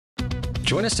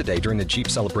Join us today during the Jeep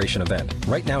Celebration event.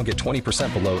 Right now, get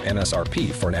 20% below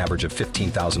MSRP for an average of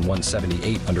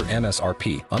 $15,178 under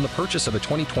MSRP on the purchase of a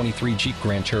 2023 Jeep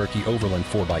Grand Cherokee Overland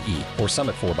 4xE or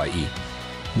Summit 4xE.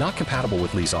 Not compatible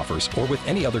with lease offers or with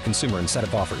any other consumer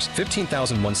incentive offers.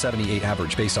 $15,178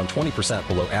 average based on 20%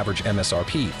 below average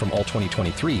MSRP from all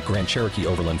 2023 Grand Cherokee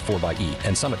Overland 4xE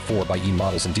and Summit 4xE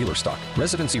models in dealer stock.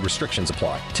 Residency restrictions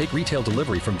apply. Take retail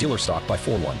delivery from dealer stock by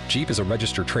 4/1. Jeep is a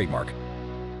registered trademark.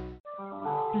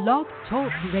 Blog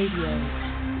Talk Radio.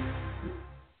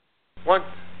 1,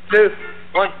 2,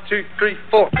 1, 2, 3,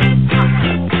 4.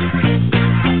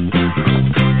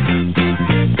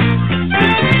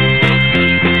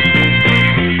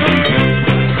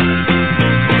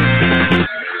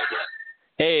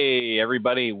 Hey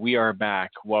everybody, we are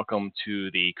back. Welcome to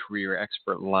the Career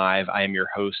Expert Live. I am your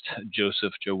host,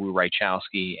 Josef Jowu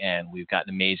Rychowski, and we've got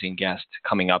an amazing guest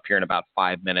coming up here in about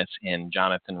 5 minutes in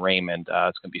Jonathan Raymond.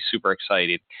 It's going to be super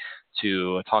excited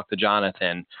to talk to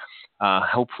Jonathan.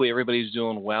 Hopefully everybody's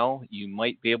doing well. You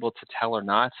might be able to tell or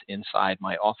not inside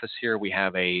my office here. We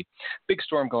have a big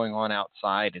storm going on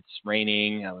outside. It's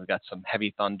raining. We've got some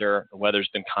heavy thunder. The weather's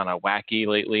been kind of wacky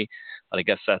lately, but I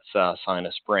guess that's a sign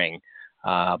of spring.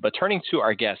 But turning to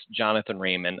our guest, Jonathan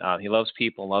Raymond, he loves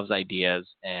people, loves ideas,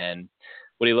 and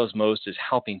what he loves most is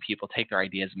helping people take their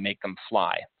ideas and make them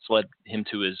fly. It's led him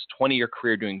to his 20-year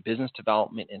career doing business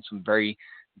development in some very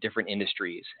different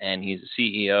industries. And he's a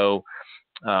CEO,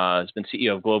 has been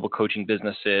CEO of global coaching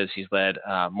businesses. He's led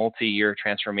multi-year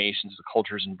transformations of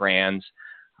cultures and brands.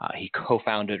 He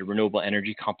co-founded a renewable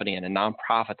energy company and a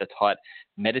nonprofit that taught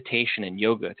meditation and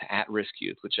yoga to at-risk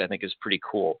youth, which I think is pretty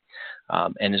cool.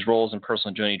 And his roles and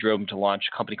personal journey drove him to launch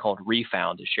a company called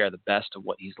Refound to share the best of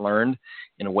what he's learned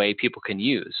in a way people can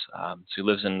use. So he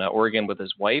lives in Oregon with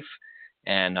his wife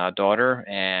and daughter,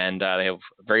 and they have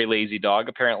a very lazy dog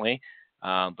apparently.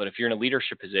 But if you're in a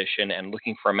leadership position and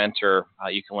looking for a mentor,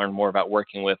 you can learn more about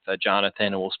working with Jonathan,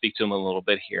 and we'll speak to him a little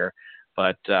bit here.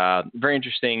 But very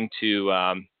interesting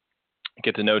to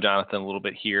get to know Jonathan a little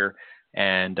bit here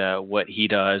and what he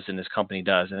does and his company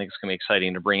does. I think it's going to be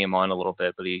exciting to bring him on a little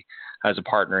bit, but he has a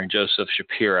partner in Josef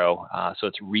Shapiro. So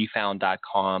it's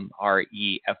refound.com,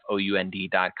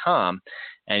 refound.com.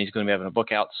 And he's going to be having a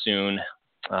book out soon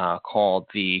called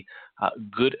The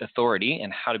Good Authority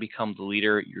and How to Become the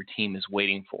Leader Your Team is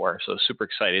Waiting For. So super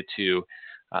excited to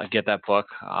get that book,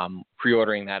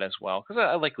 pre-ordering that as well, because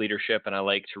I like leadership and I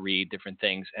like to read different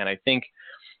things. And I think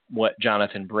what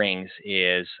Jonathan brings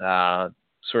is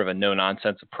sort of a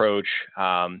no-nonsense approach,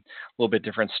 a little bit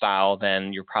different style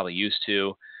than you're probably used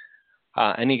to.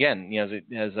 And again,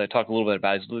 as I talk a little bit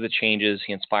about, the changes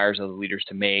he inspires other leaders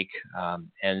to make.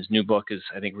 And his new book is,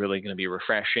 I think, really going to be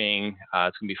refreshing.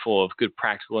 It's going to be full of good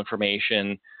practical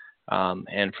information.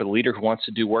 And for the leader who wants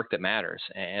to do work that matters.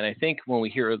 And I think when we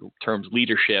hear the terms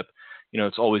leadership,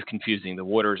 it's always confusing. The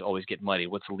waters always get muddy.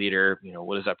 What's a leader?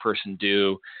 What does that person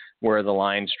do? Where are the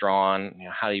lines drawn?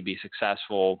 How do you be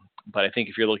successful? But I think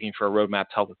if you're looking for a roadmap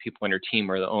to help the people on your team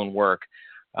or their own work,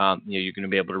 you're going to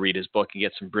be able to read his book and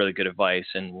get some really good advice,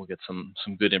 and we'll get some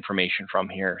good information from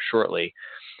here shortly.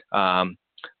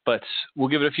 But we'll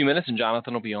give it a few minutes, and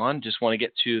Jonathan will be on. Just want to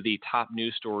get to the top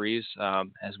news stories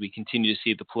as we continue to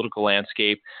see the political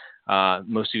landscape.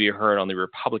 Most of you heard on the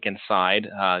Republican side.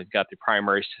 You've got the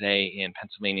primaries today in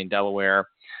Pennsylvania and Delaware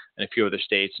and a few other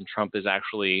states, and Trump is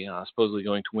actually supposedly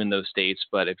going to win those states.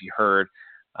 But if you heard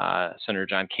Governor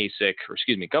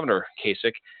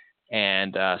Kasich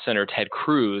and Senator Ted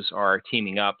Cruz are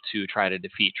teaming up to try to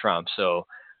defeat Trump. So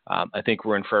I think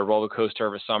we're in for a roller coaster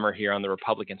of a summer here on the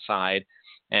Republican side.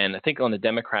 And I think on the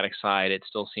Democratic side, it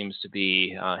still seems to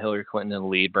be Hillary Clinton in the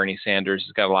lead. Bernie Sanders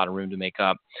has got a lot of room to make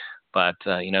up. But,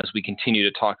 as we continue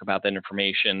to talk about that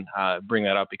information, bring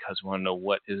that up because we want to know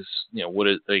what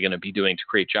are they going to be doing to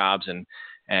create jobs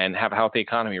and have a healthy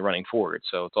economy running forward.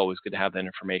 So it's always good to have that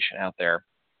information out there.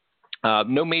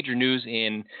 No major news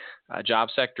in job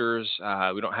sectors.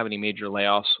 We don't have any major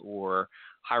layoffs or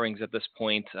hirings at this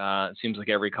point. It seems like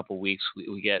every couple of weeks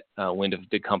we get wind of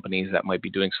big companies that might be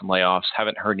doing some layoffs.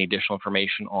 Haven't heard any additional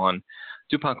information on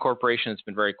DuPont Corporation. It's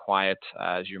been very quiet.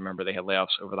 As you remember, they had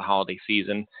layoffs over the holiday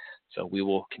season. So we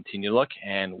will continue to look,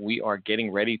 and we are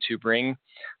getting ready to bring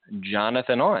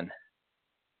Jonathan on.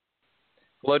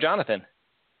 Hello, Jonathan.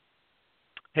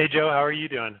 Hey, Joe. How are you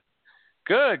doing?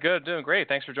 Good. Doing great.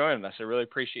 Thanks for joining us. I really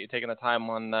appreciate you taking the time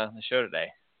on the show today.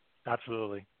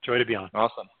 Absolutely. Joy to be on.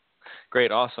 Awesome.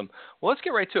 Great. Awesome. Well, let's get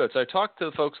right to it. So I talked to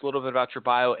the folks a little bit about your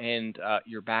bio and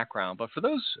your background, but for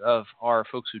those of our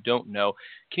folks who don't know,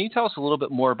 can you tell us a little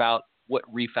bit more about what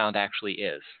Refound actually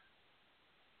is?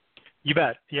 You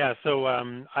bet. Yeah. So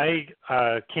I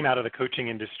came out of the coaching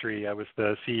industry. I was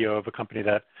the CEO of a company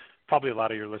that probably a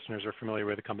lot of your listeners are familiar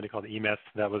with, a company called eMyth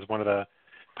that was one of the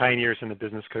pioneers in the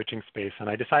business coaching space. And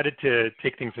I decided to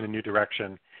take things in a new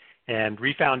direction. And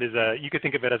Refound you could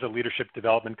think of it as a leadership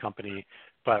development company,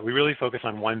 but we really focus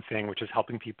on one thing, which is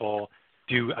helping people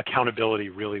do accountability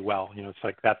really well. It's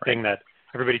like that thing that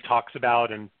everybody talks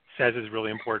about and says is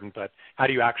really important, but how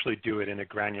do you actually do it in a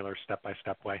granular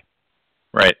step-by-step way?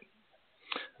 Right.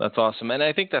 That's awesome. And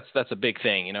I think that's a big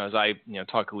thing, as I,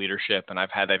 talk leadership, and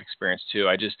I've had that experience too.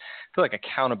 I just feel like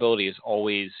accountability is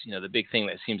always, the big thing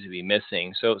that seems to be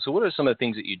missing. So what are some of the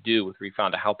things that you do with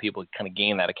Refound to help people kind of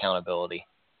gain that accountability?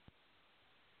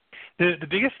 The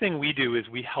biggest thing we do is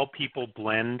we help people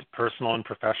blend personal and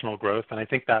professional growth, and I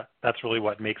think that's really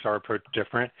what makes our approach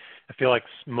different. I feel like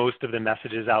most of the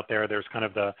messages out there's kind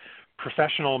of the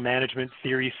professional management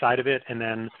theory side of it, and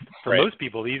then for most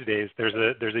people these days, there's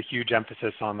a huge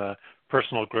emphasis on the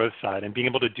personal growth side, and being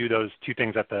able to do those two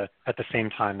things at the same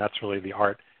time, that's really the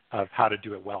art of how to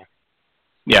do it well.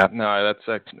 Yeah, no, I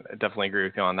definitely agree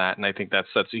with you on that, and I think that's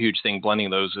a huge thing.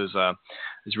 Blending those is a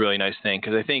really nice thing,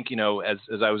 because I think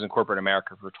as I was in corporate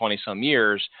America for 20 some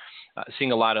years,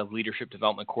 seeing a lot of leadership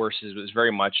development courses was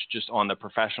very much just on the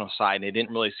professional side. And they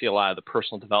didn't really see a lot of the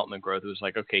personal development growth. It was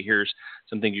like, okay, here's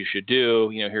some things you should do.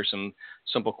 Here's some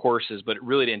simple courses, but it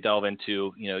really didn't delve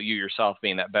into you yourself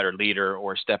being that better leader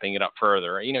or stepping it up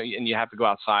further. And you have to go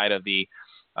outside of the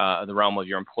realm of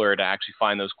your employer to actually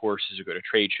find those courses or go to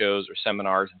trade shows or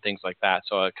seminars and things like that.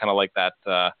 So I kind of like that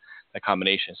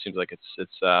combination. It seems like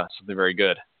it's something very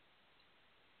good.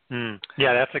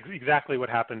 Yeah, that's exactly what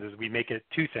happens is we make it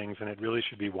two things, and it really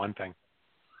should be one thing.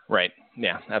 Right.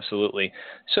 Yeah, absolutely.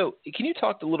 So can you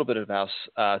talk a little bit about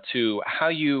to how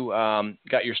you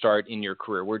got your start in your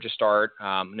career? Where'd you start?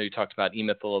 I know you talked about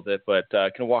eMyth a little bit, but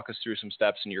can you walk us through some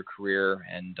steps in your career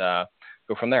and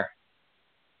go from there?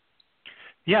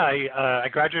 Yeah, I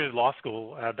graduated law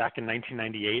school back in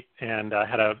 1998 and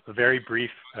had a very brief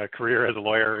career as a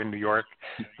lawyer in New York,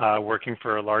 working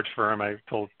for a large firm. I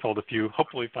told a few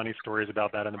hopefully funny stories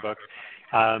about that in the book.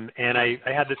 And I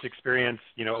had this experience,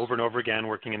 over and over again,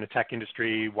 working in the tech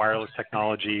industry, wireless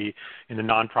technology, in the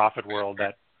nonprofit world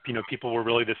that, people were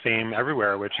really the same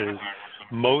everywhere, which is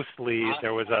mostly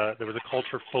there was a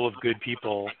culture full of good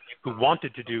people who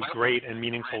wanted to do great and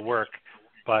meaningful work.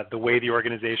 But the way the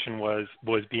organization was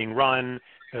being run,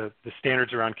 the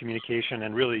standards around communication,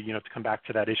 and really, to come back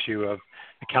to that issue of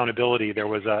accountability, there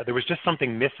was just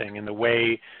something missing in the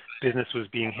way business was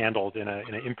being handled in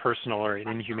an impersonal or an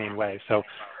inhumane way. So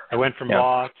I went from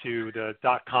law to the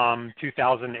 .com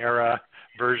 2000 era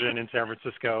version in San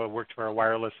Francisco. I worked for a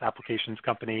wireless applications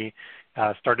company,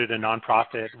 started a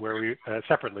nonprofit where we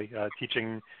separately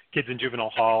teaching kids in juvenile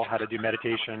hall how to do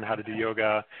meditation, how to do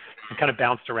yoga, and kind of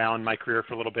bounced around my career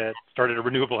for a little bit. Started a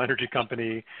renewable energy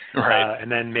company, and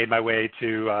then made my way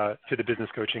to the business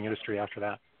coaching industry after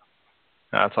that.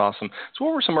 That's awesome. So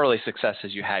what were some early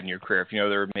successes you had in your career? If there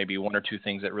were maybe one or two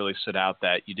things that really stood out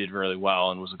that you did really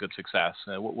well and was a good success,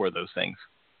 what were those things?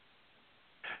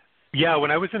 Yeah,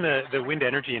 when I was in the wind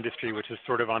energy industry, which is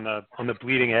sort of on the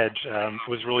bleeding edge,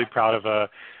 was really proud of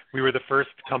we were the first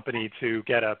company to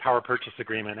get a power purchase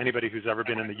agreement. Anybody who's ever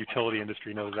been in the utility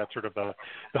industry knows that's sort of the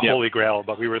holy grail,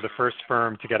 but we were the first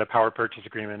firm to get a power purchase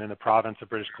agreement in the province of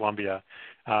British Columbia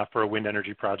for a wind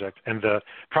energy project. And the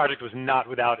project was not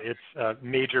without its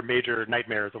major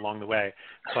nightmares along the way.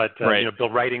 But,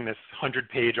 writing this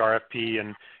 100-page RFP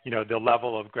and, the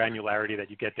level of granularity that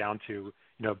you get down to,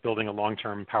 building a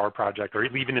long-term power project, or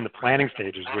even in the planning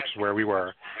stages, which is where we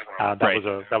were, that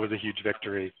was a huge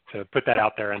victory to put that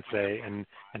out there and say, and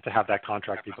to have that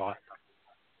contract be bought.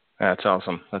 That's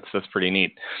awesome. That's pretty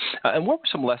neat. And what were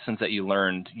some lessons that you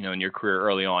learned, in your career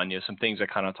early on? Some things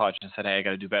that kind of taught you and said, hey, I got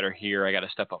to do better here. I got to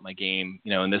step up my game,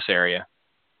 in this area.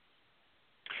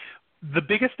 The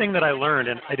biggest thing that I learned,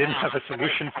 and I didn't have a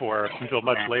solution for until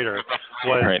much later,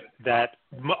 was that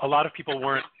a lot of people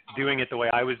weren't doing it the way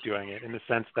I was doing it, in the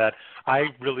sense that I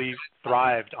really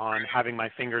thrived on having my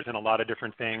fingers in a lot of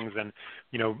different things and,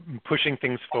 pushing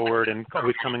things forward and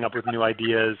always coming up with new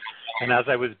ideas. And as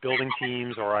I was building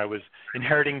teams, or I was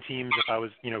inheriting teams, if I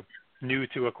was, new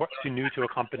to a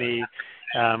company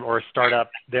or a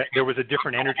startup, there was a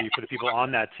different energy for the people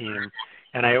on that team.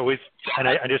 And I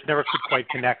just never could quite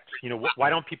connect. Why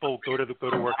don't people go to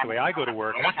work the way I go to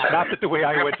work? Not that the way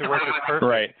I went to work is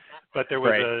perfect, but there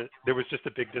was just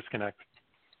a big disconnect.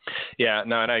 Yeah,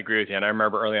 no, and I agree with you. And I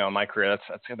remember early on in my career,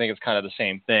 I think it's kind of the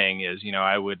same thing. Is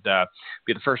I would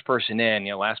be the first person in,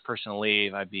 last person to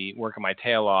leave. I'd be working my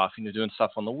tail off, doing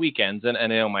stuff on the weekends, and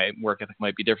my work ethic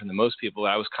might be different than most people. But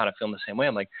I was kind of feeling the same way.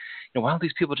 I'm like, why don't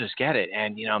these people just get it?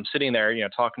 And I'm sitting there,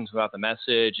 talking about the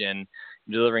message and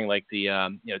delivering like the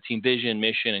team vision,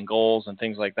 mission, and goals and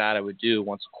things like that. I would do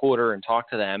once a quarter and talk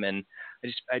to them, and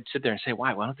I'd sit there and say,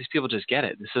 why don't these people just get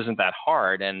it? This isn't that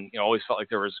hard. And, always felt like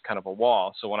there was kind of a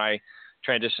wall. So when I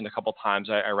transitioned a couple of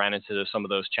times, I ran into some of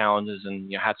those challenges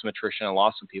and, had some attrition and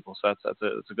lost some people. So that's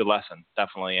a good lesson,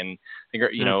 definitely. And I think,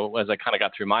 as I kind of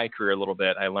got through my career a little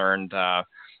bit, I learned,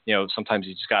 sometimes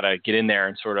you just got to get in there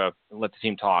and sort of let the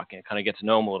team talk and kind of get to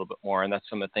know them a little bit more. And that's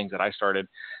some of the things that I started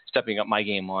stepping up my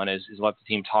game on is let the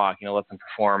team talk, let them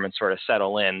perform and sort of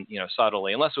settle in,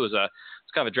 subtly, unless it was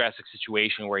it's kind of a drastic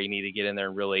situation where you need to get in there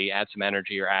and really add some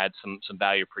energy or add some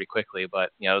value pretty quickly.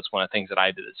 But, that's one of the things that I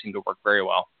did that seemed to work very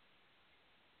well.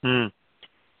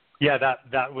 Yeah,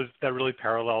 that really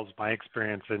parallels my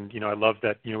experience. And, I love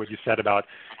that, what you said about,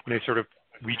 sort of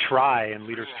we try and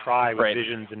leaders try with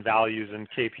visions and values and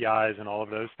KPIs and all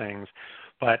of those things.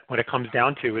 But what it comes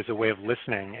down to is a way of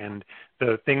listening. And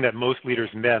the thing that most leaders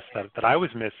miss that I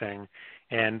was missing,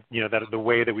 and, that the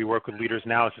way that we work with leaders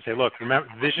now is to say, look, remember,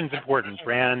 vision's important,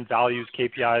 brand, values,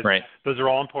 KPIs, those are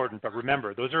all important. But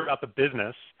remember, those are about the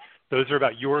business. Those are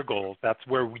about your goals. That's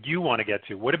where you want to get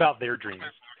to. What about their dreams?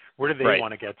 Where do they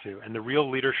want to get to? And the real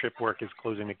leadership work is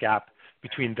closing the gap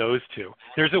between those two.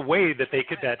 There's a way that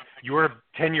that your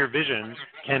tenure vision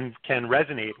can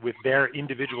resonate with their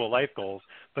individual life goals,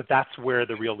 but that's where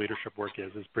the real leadership work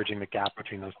is bridging the gap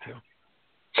between those two.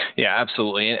 Yeah,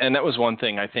 absolutely. And that was one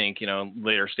thing I think,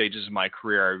 later stages of my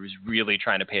career, I was really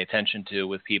trying to pay attention to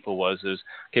with people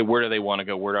okay, where do they want to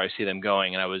go? Where do I see them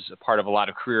going? And I was a part of a lot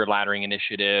of career laddering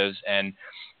initiatives and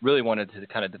really wanted to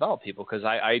kind of develop people because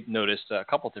I noticed a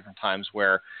couple of different times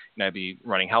where I'd be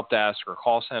running help desk or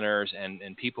call centers and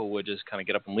people would just kind of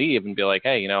get up and leave and be like,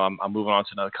 hey, I'm moving on to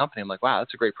another company. I'm like, wow,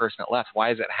 that's a great person that left.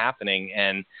 Why is that happening?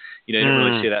 And you didn't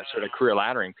really see that sort of career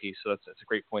laddering piece. So that's a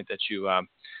great point that you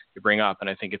bring up. And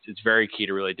I think it's very key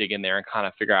to really dig in there and kind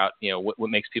of figure out, what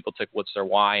makes people tick, what's their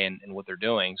why and what they're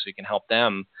doing so you can help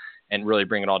them and really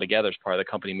bring it all together as part of the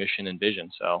company mission and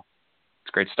vision. So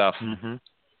it's great stuff. Mm-hmm.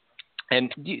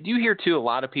 And do you hear, too, a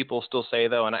lot of people still say,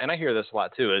 though, and I hear this a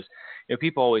lot, too, is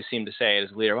people always seem to say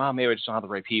as a leader, well, maybe I just don't have the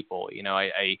right people.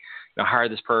 I hired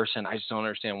this person. I just don't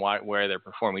understand where they're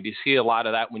performing. Do you see a lot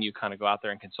of that when you kind of go out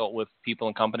there and consult with people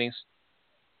and companies?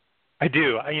 I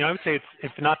do. I would say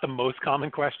it's not the most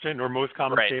common question or most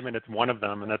common statement. It's one of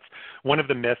them, and that's one of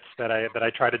the myths that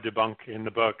I try to debunk in the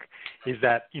book. Is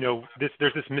that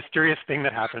there's this mysterious thing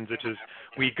that happens, which is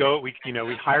we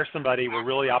hire somebody, we're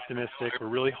really optimistic, we're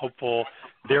really hopeful,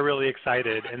 they're really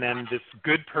excited, and then this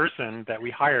good person that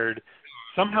we hired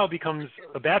somehow becomes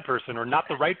a bad person or not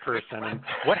the right person. And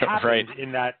what happened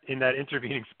in that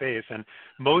intervening space? And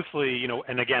mostly,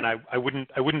 and again, I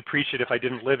wouldn't preach it if I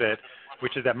didn't live it,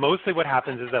 which is that mostly what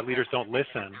happens is that leaders don't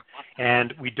listen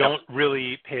and we don't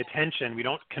really pay attention. We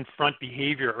don't confront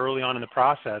behavior early on in the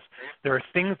process. There are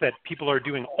things that people are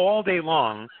doing all day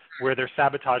long where they're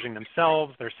sabotaging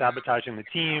themselves, they're sabotaging the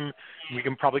team. We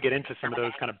can probably get into some of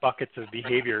those kind of buckets of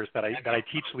behaviors that I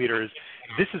teach leaders.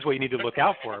 This is what you need to look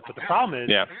out for. But the problem is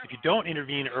if you don't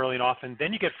intervene early and often,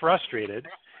 then you get frustrated.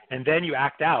 And then you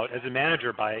act out as a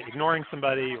manager by ignoring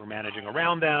somebody or managing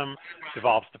around them. It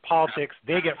devolves to politics.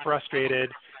 They get frustrated,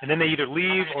 and then they either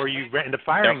leave or you end up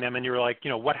firing them. And you're like,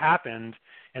 what happened?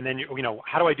 And then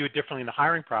how do I do it differently in the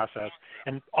hiring process?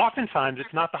 And oftentimes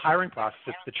it's not the hiring process;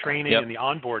 it's the training and the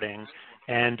onboarding.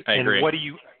 And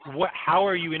how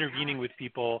are you intervening with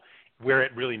people where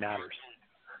it really matters?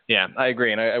 Yeah, I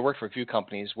agree. And I worked for a few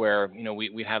companies where,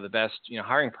 we have the best,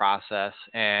 hiring process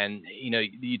and,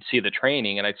 you'd see the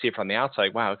training and I'd see it from the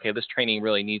outside. Wow, okay, this training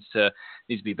really needs to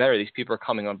be better. These people are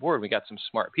coming on board. We got some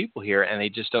smart people here and they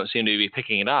just don't seem to be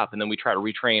picking it up. And then we try to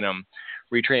retrain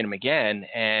them again.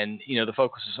 And, the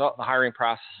focus is the hiring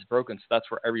process is broken. So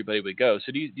that's where everybody would go.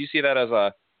 So do you see that as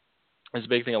a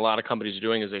big thing a lot of companies are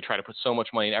doing is they try to put so much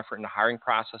money and effort in the hiring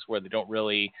process where they don't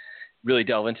really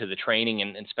delve into the training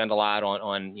and spend a lot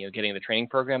on getting the training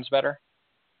programs better?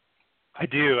 I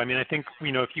do. I mean, I think,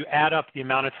 if you add up the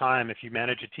amount of time, if you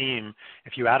manage a team,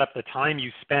 if you add up the time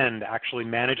you spend actually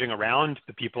managing around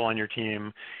the people on your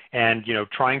team and,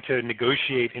 trying to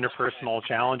negotiate interpersonal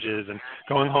challenges and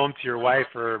going home to your wife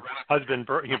or husband,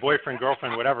 boyfriend,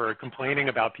 girlfriend, whatever, complaining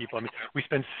about people. I mean, we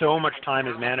spend so much time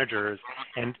as managers.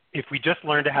 And if we just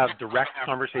learn to have direct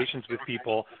conversations with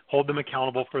people, hold them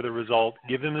accountable for the result,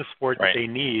 give them the support that they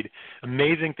need,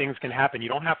 amazing things can happen. You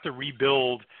don't have to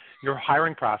rebuild your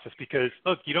hiring process, because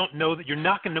look, you don't know that you're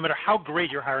not going to, no matter how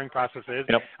great your hiring process is,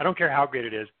 Yep. I don't care how great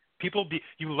it is,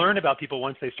 you learn about people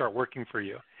once they start working for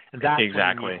you. And that's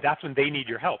Exactly. that's when they need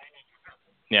your help.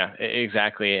 Yeah,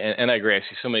 exactly. And I agree. I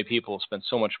see so many people spend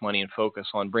so much money and focus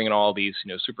on bringing all these,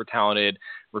 super talented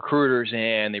recruiters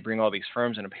in. They bring all these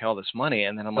firms in and pay all this money.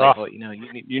 And then I'm like, well, you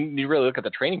need to really look at the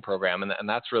training program. And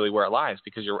that's really where it lies,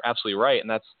 because you're absolutely right. And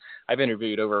I've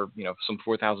interviewed over, some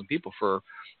 4,000 people for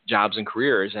jobs and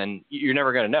careers. And you're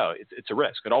never going to know. It's a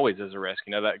risk. It always is a risk.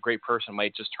 That great person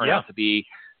might just turn out to be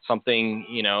something,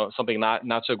 something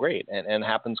not so great, and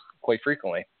happens quite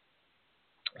frequently.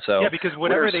 So because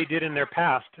whatever they did in their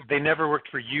past, they never worked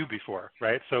for you before,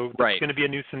 right? So it's going to be a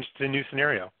new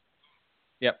scenario.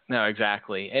 Yep. No,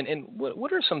 exactly. And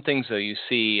what are some things that you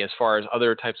see as far as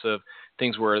other types of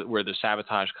things where there's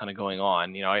sabotage kind of going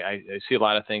on? I see a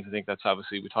lot of things. I think that's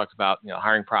obviously, we talked about,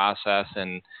 hiring process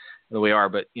and the way we are,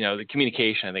 but the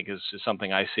communication, I think, is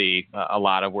something I see a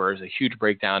lot of, where there's a huge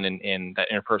breakdown in that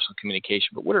interpersonal communication.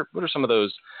 But what are some of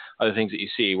those other things that you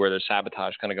see where there's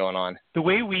sabotage kind of going on? The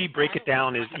way we break it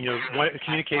down is,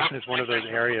 communication is one of those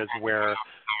areas where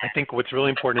I think what's really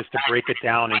important is to break it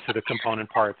down into the component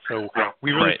parts. So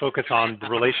we really focus on the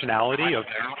relationality of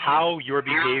how your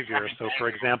behavior. So, for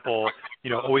example,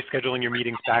 always scheduling your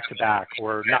meetings back to back,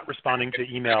 or not responding to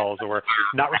emails, or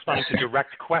not responding to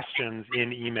direct questions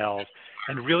in emails,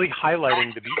 and really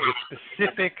highlighting the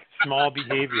specific small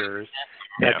behaviors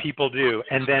that people do,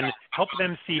 and then help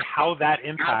them see how that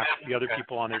impacts the other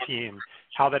people on their team,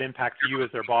 how that impacts you as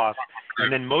their boss,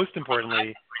 and then most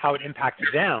importantly, how it impacts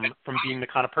them from being the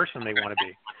kind of person they want to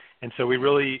be. And so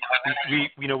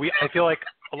I feel like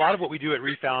a lot of what we do at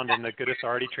Refound and the Good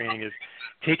Authority training is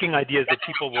taking ideas that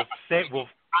people will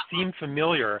seem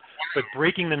familiar, but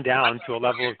breaking them down to a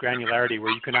level of granularity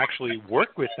where you can actually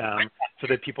work with them so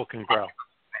that people can grow.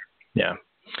 Yeah.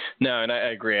 No, and I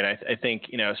agree. And I think,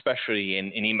 especially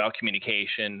in email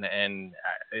communication, and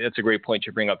that's a great point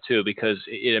you bring up too, because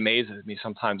it amazes me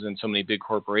sometimes in so many big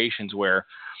corporations where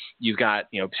you've got,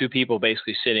 two people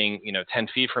basically sitting, 10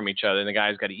 feet from each other, and the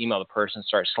guy's got to email the person,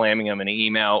 start slamming them in an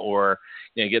email, or,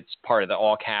 gets part of the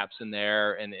all caps in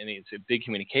there, and it's a big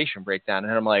communication breakdown.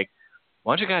 And I'm like,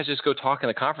 why don't you guys just go talk in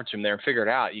the conference room there and figure it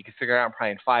out? You can figure it out in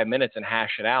probably in 5 minutes and hash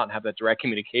it out and have that direct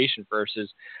communication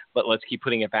versus let's keep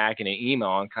putting it back in an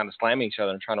email and kind of slamming each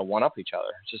other and trying to one-up each other.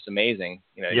 It's just amazing,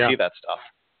 you see that stuff.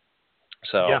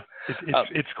 So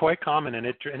it's quite common, and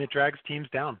it drags teams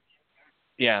down.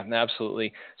 Yeah,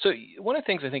 absolutely. So one of the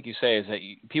things I think you say is that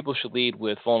people should lead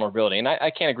with vulnerability, and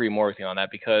I can't agree more with you on that,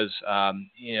 because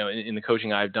in the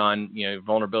coaching I've done,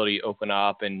 vulnerability open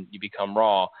up and you become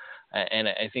raw. And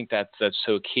I think that's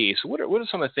so key. So what are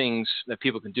some of the things that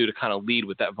people can do to kind of lead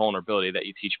with that vulnerability that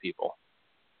you teach people?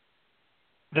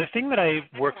 The thing that I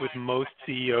work with most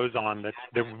CEOs on that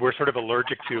we're sort of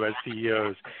allergic to as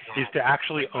CEOs is to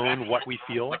actually own what we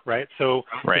feel, right? So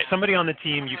if somebody on the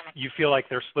team, you feel like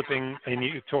they're slipping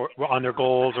on their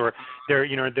goals, or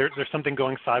there's something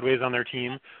going sideways on their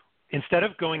team, instead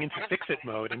of going into fix-it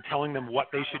mode and telling them what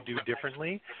they should do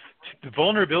differently, the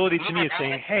vulnerability to me is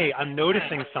saying, hey, I'm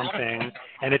noticing something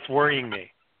and it's worrying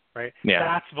me, right? Yeah.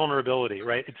 That's vulnerability,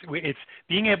 right? It's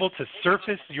being able to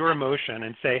surface your emotion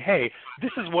and say, hey,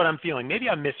 this is what I'm feeling. Maybe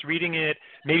I'm misreading it.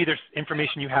 Maybe there's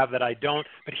information you have that I don't.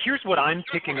 But here's what I'm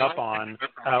picking up on.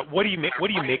 What do you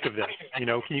make of this?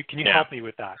 Can you help me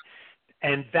with that?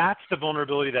 And that's the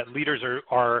vulnerability that leaders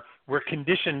we're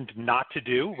conditioned not to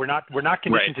do. We're not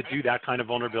conditioned to do that kind of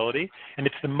vulnerability. And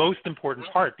it's the most important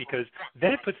part, because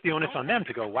then it puts the onus on them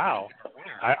to go, wow,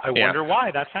 I wonder why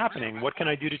that's happening. What can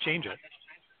I do to change it?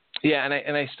 Yeah,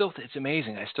 and I still, it's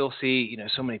amazing. I still see,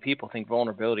 so many people think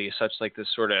vulnerability is such like this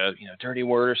sort of, dirty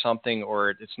word or something,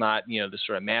 or it's not, this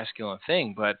sort of masculine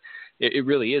thing, but it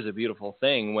really is a beautiful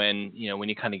thing when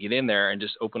you kind of get in there and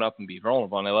just open up and be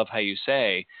vulnerable. And I love how you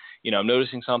say, I'm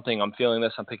noticing something, I'm feeling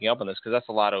this, I'm picking up on this, because that's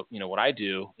a lot of, what I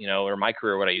do, or my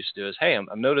career, what I used to do is, hey,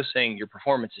 I'm noticing your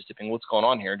performance is dipping, what's going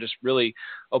on here? Just really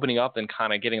opening up and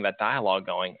kind of getting that dialogue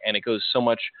going. And it goes so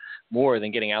much more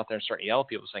than getting out there and starting to yell at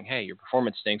people saying, hey, your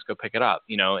performance stinks, go pick it up,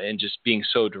 and just being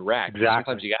so direct. Exactly.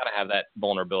 Sometimes you got to have that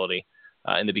vulnerability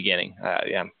in the beginning.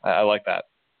 I like that.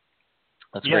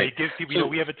 That's great. It gives people,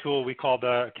 we have a tool we call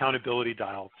the accountability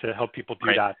dial to help people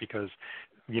do that, because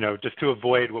just to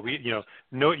avoid what you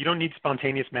don't need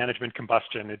spontaneous management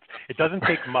combustion. It doesn't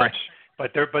take much,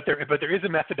 but there is a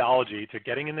methodology to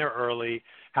getting in there early,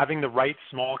 having the right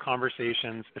small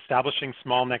conversations, establishing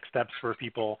small next steps for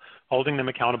people, holding them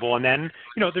accountable, and then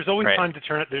there's always time to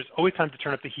turn up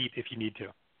the heat if you need to.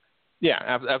 Yeah,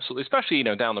 absolutely. Especially,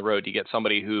 down the road, you get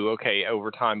somebody who, okay, over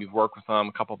time you've worked with them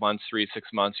a couple of months, 3 to 6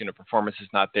 months, performance is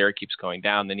not there, it keeps going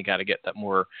down. Then you got to get that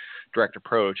more direct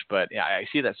approach. But yeah, I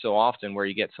see that so often where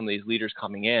you get some of these leaders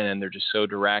coming in and they're just so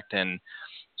direct and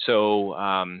so,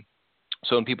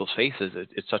 so in people's faces,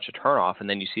 it's such a turnoff. And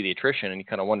then you see the attrition and you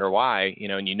kind of wonder why,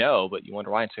 and but you wonder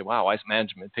why and say, wow, why is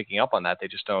management picking up on that? They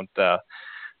just don't,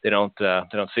 they don't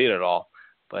see it at all.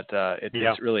 But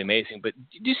it's really amazing. But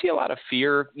do you see a lot of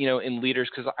fear, in leaders?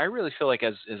 Because I really feel like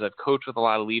as I've coached with a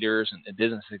lot of leaders and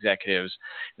business executives,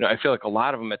 I feel like a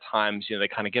lot of them at times, they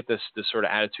kind of get this sort of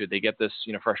attitude. They get this,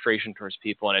 frustration towards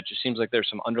people. And it just seems like there's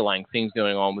some underlying things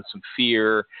going on with some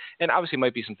fear. And obviously it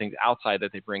might be some things outside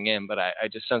that they bring in. But I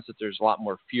just sense that there's a lot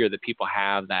more fear that people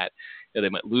have that they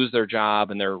might lose their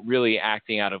job. And they're really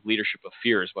acting out of leadership of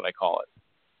fear is what I call it.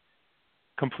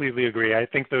 Completely agree. I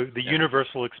think the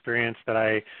universal experience that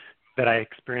I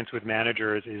experience with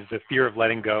managers is the fear of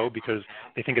letting go because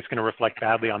they think it's going to reflect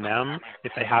badly on them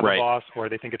if they have a boss, or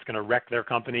they think it's going to wreck their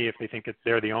company if they think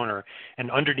they're the owner. And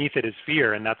underneath it is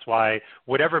fear, and that's why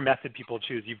whatever method people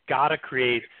choose, you've got to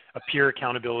create a peer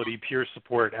accountability, peer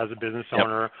support as a business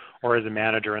owner or as a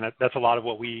manager, and that's a lot of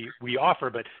what we offer.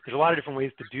 But there's a lot of different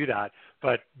ways to do that.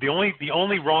 But the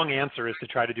only wrong answer is to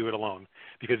try to do it alone,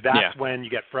 because that's when you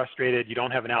get frustrated, you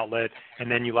don't have an outlet, and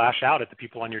then you lash out at the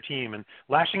people on your team. And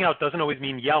lashing out doesn't always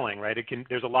mean yelling, right?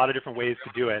 There's a lot of different ways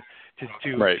to do it,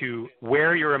 to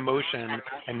wear your emotion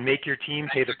and make your team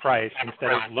pay the price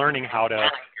instead of learning how to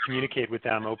communicate with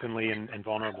them openly and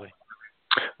vulnerably.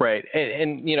 Right.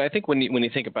 And I think when you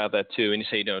think about that too, and you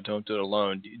say, don't do it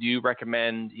alone, do you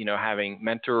recommend, having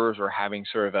mentors or having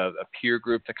sort of a peer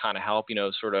group to kind of help,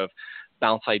 sort of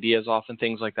bounce ideas off and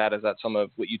things like that? Is that some of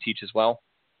what you teach as well?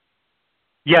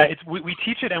 Yeah, we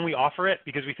teach it and we offer it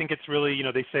because we think it's really,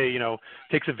 they say,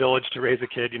 takes a village to raise a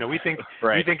kid. We think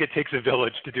it takes a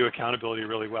village to do accountability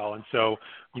really well. And so,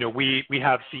 we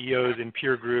have CEOs in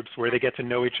peer groups where they get to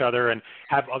know each other and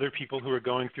have other people who are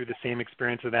going through the same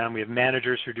experience as them. We have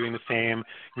managers who are doing the same.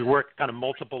 We work kind of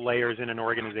multiple layers in an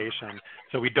organization.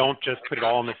 So we don't just put it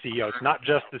all on the CEO. It's not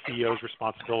just the CEO's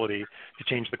responsibility to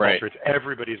change the culture. It's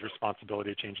everybody's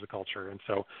responsibility to change the culture. And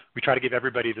so we try to give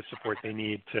everybody the support they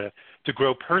need to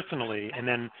grow personally, and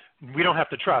then we don't have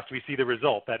to trust. We see the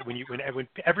result that when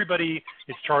everybody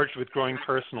is charged with growing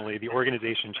personally, the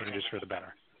organization changes for the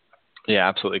better. Yeah,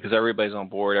 absolutely, because everybody's on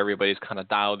board, everybody's kind of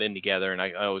dialed in together, and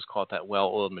I always call it that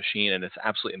well-oiled machine, and it's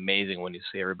absolutely amazing when you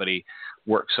see everybody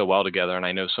work so well together. And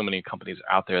I know so many companies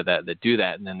out there that do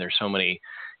that, and then there's so many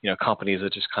companies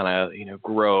that just kind of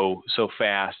grow so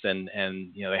fast, and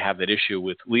they have that issue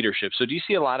with leadership. So do you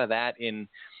see a lot of that in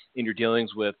your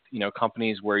dealings with,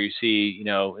 companies where you see,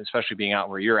 especially being out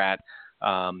where you're at,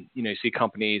 you see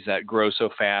companies that grow so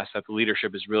fast that the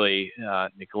leadership is really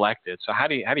neglected. So how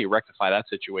do you rectify that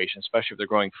situation, especially if they're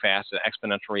growing fast at an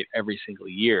exponential rate every single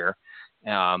year,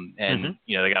 and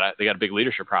they got a big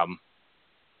leadership problem?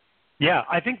 Yeah,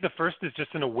 I think the first is just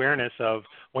an awareness of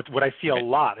what I see a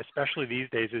lot, especially these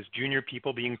days, is junior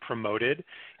people being promoted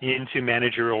into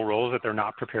managerial roles that they're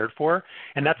not prepared for.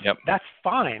 And that's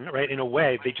fine, right? In a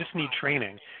way, they just need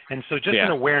training. And so just an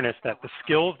awareness that the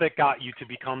skills that got you to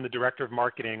become the director of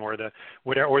marketing or the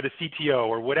CTO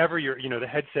or whatever the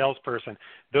head salesperson,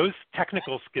 those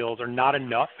technical skills are not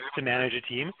enough to manage a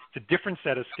team. It's a different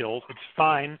set of skills. It's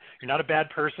fine. You're not a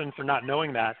bad person for not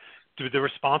knowing that. The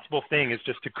responsible thing is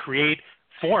just to create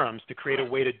forums, to create a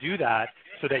way to do that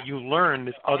so that you learn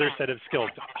this other set of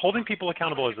skills. Holding people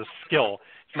accountable is a skill.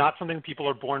 It's not something people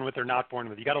are born with or not born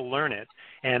with. You got to learn it.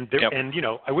 And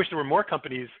I wish there were more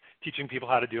companies teaching people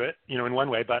how to do it, in one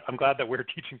way, but I'm glad that we're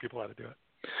teaching people how to do it.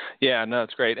 Yeah, no,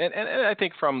 it's great. And I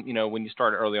think from, when you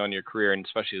start early on in your career, and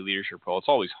especially a leadership role, it's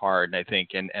always hard. And I think,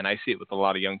 and I see it with a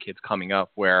lot of young kids coming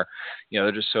up where,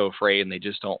 they're just so afraid and they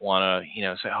just don't want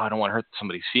to, say, I don't want to hurt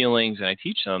somebody's feelings. And I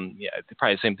teach them,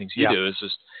 probably the same things you do. Is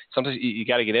just sometimes you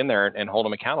got to get in there and hold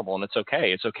them accountable. And it's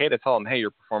okay. It's okay to tell them, hey, your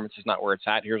performance is not where it's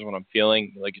at. Here's what I'm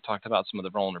feeling. Like you talked about some of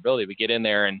the vulnerability, but get in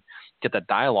there and get that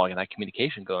dialogue and that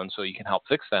communication going so you can help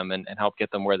fix them and help get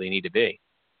them where they need to be.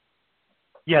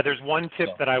 Yeah, there's one tip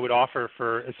that I would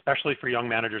offer especially for young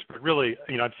managers, but really,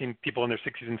 I've seen people in their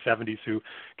 60s and 70s who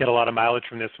get a lot of mileage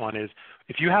from this one is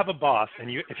if you have a boss and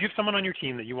if you have someone on your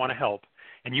team that you want to help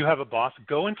and you have a boss,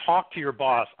 go and talk to your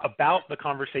boss about the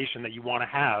conversation that you want to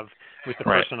have with the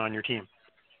person on your team.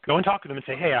 Go and talk to them and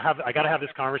say, hey, I got to have this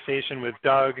conversation with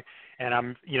Doug, and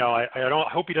I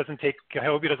hope he doesn't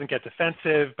get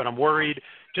defensive, but I'm worried.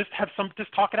 Just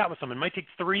talk it out with someone. It might take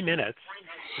 3 minutes.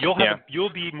 You'll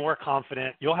be more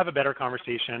confident. You'll have a better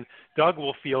conversation. Doug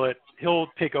will feel it. He'll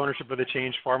take ownership of the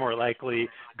change far more likely.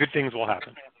 Good things will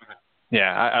happen.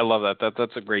 Yeah, I love that.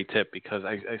 That's a great tip because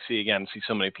I see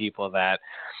so many people that,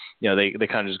 they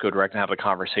kind of just go direct and have a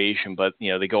conversation, but,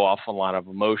 they go off on a lot of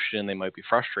emotion. They might be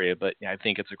frustrated, but I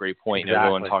think it's a great point. Exactly.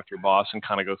 Go and talk to your boss and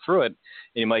kind of go through it. And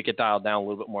you might get dialed down a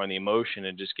little bit more on the emotion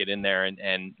and just get in there and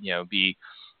be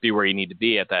where you need to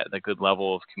be at that good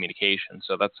level of communication.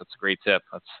 So that's a great tip.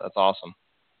 That's awesome.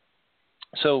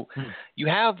 So you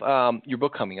have your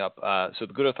book coming up. So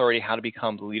The Good Authority, How to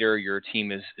Become the Leader Your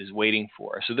Team is Waiting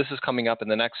For. So this is coming up in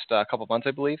the next couple of months,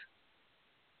 I believe?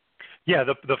 Yeah,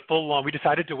 the full launch. We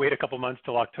decided to wait a couple months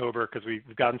till October because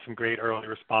we've gotten some great early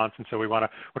response, and so we're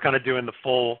kind of doing the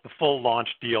full launch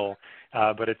deal.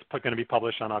 But it's going to be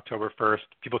published on October 1st.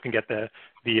 People can get the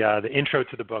intro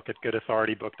to the book at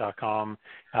goodauthoritybook.com.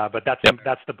 But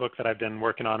that's the book that I've been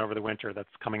working on over the winter. That's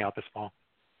coming out this fall.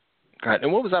 Right.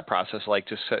 And what was that process like?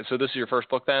 So this is your first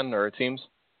book then, or it seems?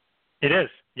 It is.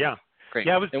 Yeah. Great.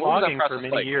 Yeah, I was blogging for many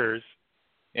like? years.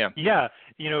 Yeah. Yeah.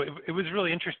 It was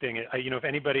really interesting.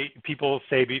 If people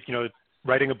say,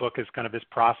 writing a book is kind of this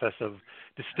process of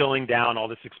distilling down all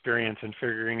this experience and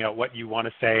figuring out what you want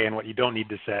to say and what you don't need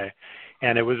to say.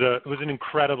 And it was an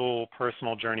incredible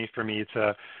personal journey for me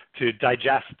to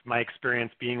digest my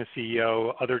experience being a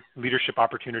CEO, other leadership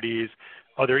opportunities,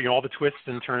 all the twists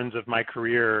and turns of my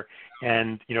career,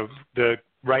 and the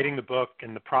writing the book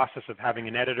and the process of having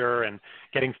an editor and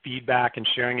getting feedback and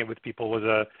sharing it with people was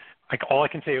all I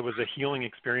can say, it was a healing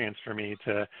experience for me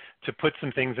to put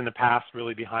some things in the past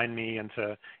really behind me and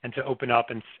to open up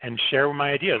and share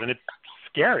my ideas. And it's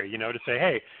scary, to say,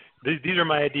 hey, these are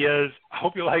my ideas. I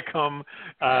hope you like them.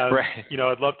 Right.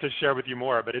 I'd love to share with you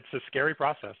more, but it's a scary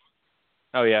process.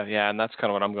 Oh, yeah, and that's kind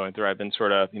of what I'm going through. I've been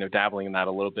sort of, dabbling in that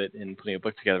a little bit in putting a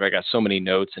book together. I got so many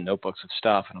notes and notebooks of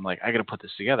stuff, and I'm like, I got to put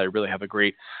this together. I really have a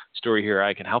great story here.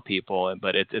 I can help people,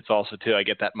 but it's also, too, I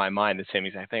get that in my mind, the same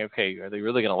exact thing. Okay, are they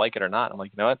really going to like it or not? I'm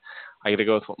like, you know what? I got to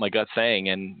go with what my gut's saying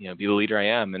and, be the leader I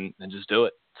am and just do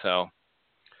it. So.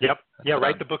 Yep. Yeah,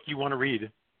 write the book you want to read.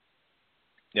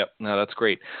 Yep. No, that's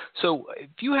great. So if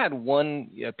you had one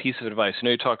piece of advice, I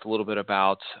know you talked a little bit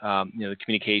about, the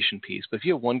communication piece, but if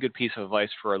you have one good piece of advice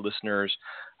for our listeners,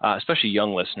 especially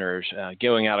young listeners,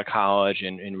 going out of college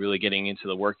and really getting into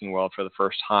the working world for the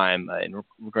first time and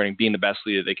regarding being the best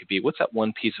leader they could be, what's that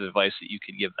one piece of advice that you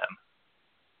could give them?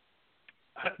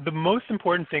 The most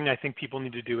important thing I think people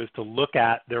need to do is to look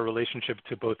at their relationship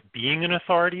to both being an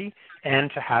authority and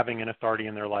to having an authority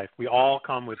in their life. We all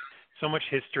come with so much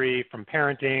history from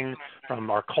parenting,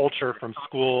 from our culture, from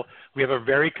school. We have a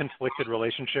very conflicted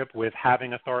relationship with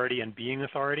having authority and being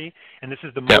authority, and this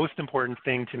is the most important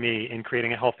thing to me in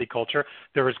creating a healthy culture.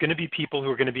 There is going to be people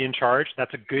who are going to be in charge.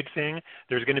 That's a good thing.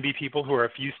 There's going to be people who are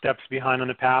a few steps behind on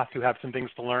the path who have some things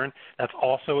to learn. That's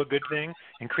also a good thing.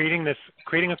 And creating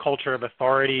a culture of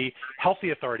authority,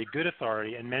 healthy authority, good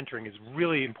authority, and mentoring is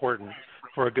really important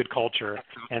for a good culture.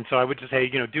 And so I would just say,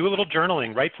 do a little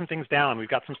journaling, write some things down. We've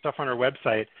got some stuff on our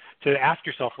website to ask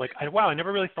yourself, like, wow, I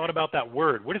never really thought about that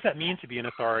word. What does that mean to be an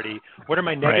authority? What are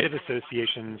my negative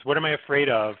associations? What am I afraid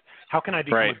of? How can I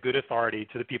become a good authority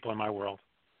to the people in my world?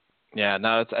 Yeah,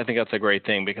 no, I think that's a great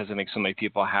thing because I think so many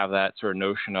people have that sort of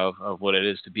notion of what it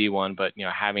is to be one, but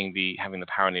having the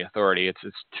power and the authority, it's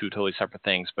two totally separate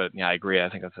things. But I agree. I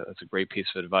think that's a great piece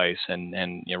of advice,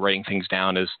 and writing things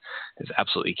down is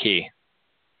absolutely key.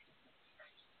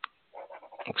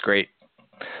 That's great.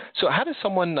 So how does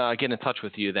someone get in touch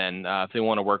with you then if they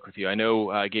want to work with you? I know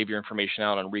I gave your information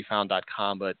out on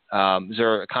Refound.com, but is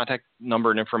there a contact number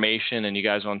and information, and you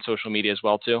guys on social media as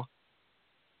well too?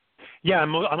 Yeah,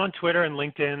 I'm on Twitter and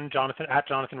LinkedIn,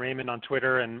 Jonathan Raymond on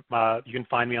Twitter, and you can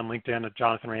find me on LinkedIn at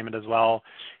Jonathan Raymond as well.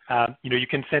 You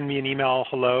can send me an email,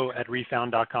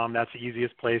 hello@refound.com. That's the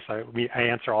easiest place. I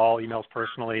answer all emails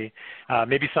personally.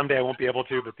 Maybe someday I won't be able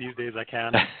to, but these days I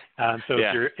can. So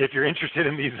if you're interested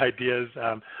in these ideas,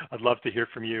 I'd love to hear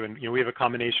from you. And we have a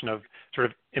combination of sort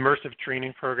of immersive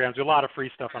training programs. There's a lot of free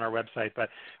stuff on our website, but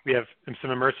we have some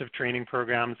immersive training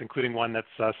programs, including one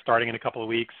that's starting in a couple of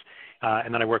weeks.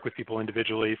 And then I work with people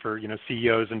individually for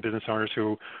CEOs and business owners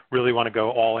who really want to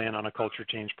go all in on a culture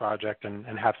change project and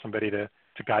have somebody to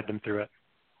guide them through it.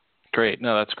 Great.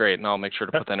 No, that's great. And I'll make sure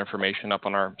to put that information up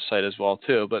on our site as well,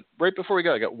 too. But right before we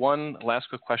go, I got one last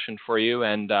quick question for you.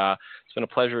 And it's been a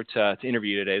pleasure to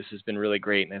interview you today. This has been really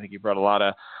great. And I think you brought a lot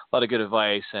of good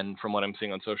advice. And from what I'm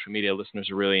seeing on social media, listeners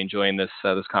are really enjoying this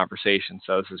conversation.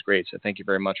 So this is great. So thank you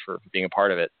very much for being a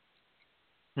part of it.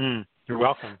 You're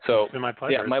welcome. So, it's been my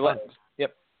pleasure.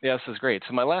 This is great.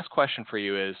 So my last question for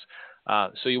you is,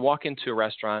 so you walk into a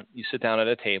restaurant, you sit down at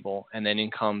a table, and then in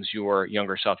comes your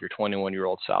younger self, your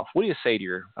 21-year-old self. What do you say to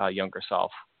your younger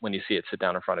self when you see it sit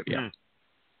down in front of you?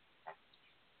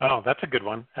 Oh, that's a good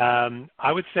one.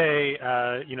 I would say,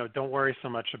 don't worry so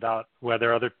much about what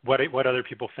other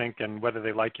people think and whether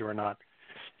they like you or not.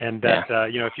 And that,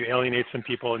 if you alienate some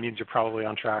people, it means you're probably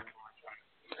on track.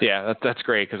 Yeah, that's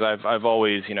great, because I've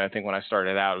always, I think when I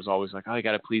started out, it was always like, oh, you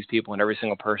got to please people and every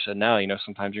single person. No,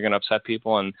 sometimes you're going to upset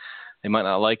people and they might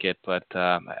not like it, but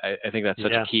I think that's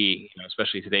such a key,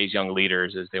 especially today's young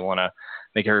leaders, is they want to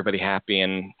make everybody happy,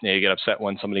 and you get upset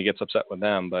when somebody gets upset with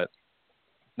them. But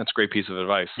that's a great piece of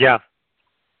advice. Yeah.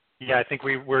 Yeah, I think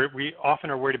we often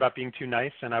are worried about being too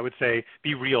nice, and I would say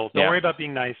be real. Don't worry about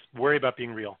being nice. Worry about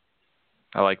being real.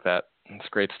 I like that. It's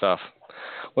great stuff.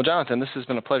 Well, Jonathan, this has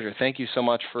been a pleasure. Thank you so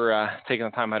much for taking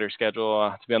the time out of your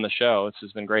schedule to be on the show. This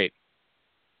has been great.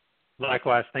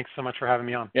 Likewise. Thanks so much for having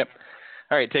me on. Yep.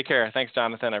 All right. Take care. Thanks,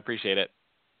 Jonathan. I appreciate it.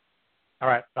 All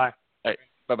right. Bye. All right.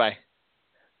 Bye-bye.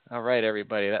 All right,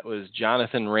 everybody. That was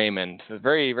Jonathan Raymond.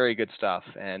 Very, very good stuff.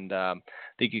 And I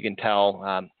think you can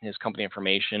tell his company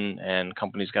information, and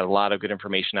company's got a lot of good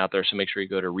information out there. So make sure you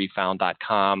go to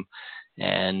refound.com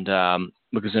and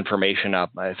look his information up.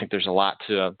 I think there's a lot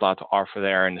to offer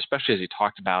there, and especially as he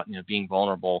talked about, being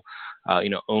vulnerable,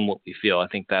 own what we feel. I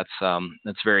think that's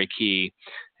very key.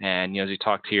 And as he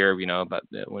talked here, about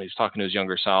when he's talking to his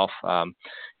younger self,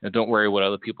 don't worry what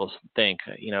other people think.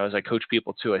 As I coach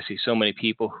people too, I see so many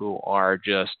people who are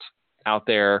just out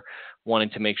there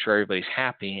wanting to make sure everybody's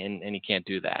happy, and you can't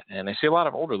do that. And I see a lot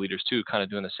of older leaders too, kind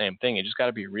of doing the same thing. You just got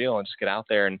to be real and just get out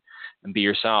there and be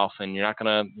yourself. And you're not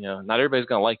gonna, not everybody's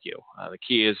gonna like you. The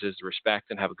key is respect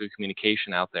and have a good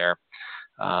communication out there.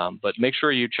 But make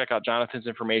sure you check out Jonathan's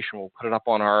information. We'll put it up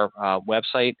on our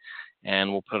website,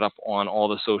 and we'll put it up on all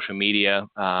the social media,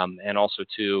 and also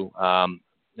too,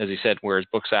 as he said, where his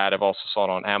book's at. I've also saw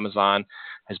it on Amazon.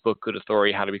 His book, Good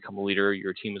Authority, How to Become a Leader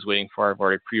Your Team is Waiting For. I've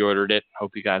already pre-ordered it.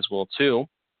 Hope you guys will too.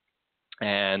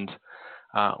 And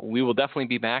we will definitely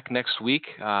be back next week.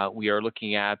 We are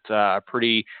looking at a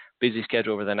pretty busy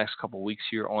schedule over the next couple of weeks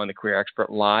here on the Career Expert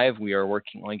Live. We are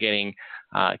working on getting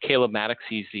Caleb Maddox.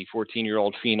 He's the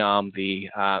 14-year-old phenom, the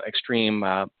extreme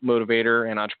motivator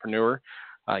and entrepreneur.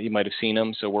 You might have seen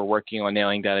him, so we're working on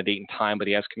nailing down a date and time, but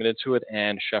he has committed to it.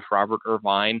 And Chef Robert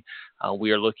Irvine,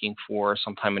 we are looking for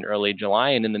sometime in early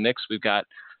July. And in the mix, we've got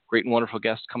great and wonderful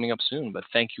guests coming up soon. But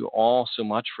thank you all so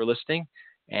much for listening,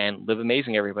 and live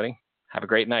amazing, everybody. Have a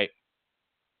great night.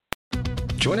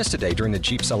 Join us today during the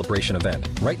Jeep Celebration event.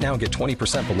 Right now, get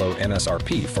 20% below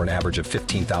MSRP for an average of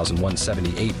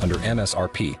 $15,178 under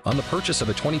MSRP on the purchase of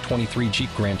a 2023 Jeep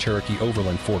Grand Cherokee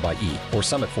Overland 4xE or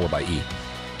Summit 4xE.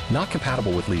 Not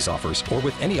compatible with lease offers or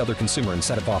with any other consumer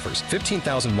incentive offers.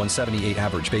 $15,178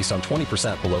 average based on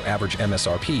 20% below average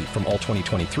MSRP from all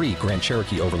 2023 Grand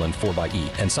Cherokee Overland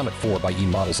 4xE and Summit 4xE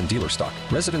models in dealer stock.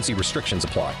 Residency restrictions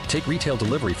apply. Take retail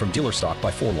delivery from dealer stock by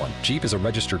 4/1. Jeep is a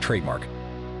registered trademark.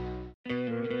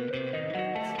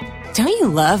 Don't you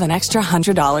love an extra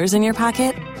 $100 in your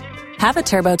pocket? Have a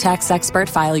TurboTax expert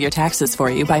file your taxes for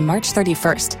you by March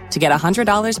 31st to get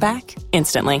 $100 back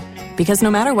instantly. Because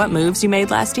no matter what moves you made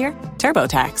last year,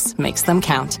 TurboTax makes them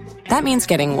count. That means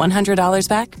getting $100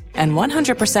 back and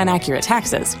 100% accurate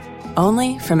taxes,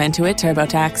 only from Intuit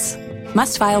TurboTax.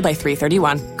 Must file by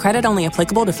 3/31. Credit only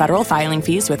applicable to federal filing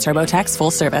fees with TurboTax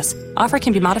full service. Offer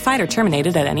can be modified or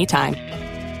terminated at any time.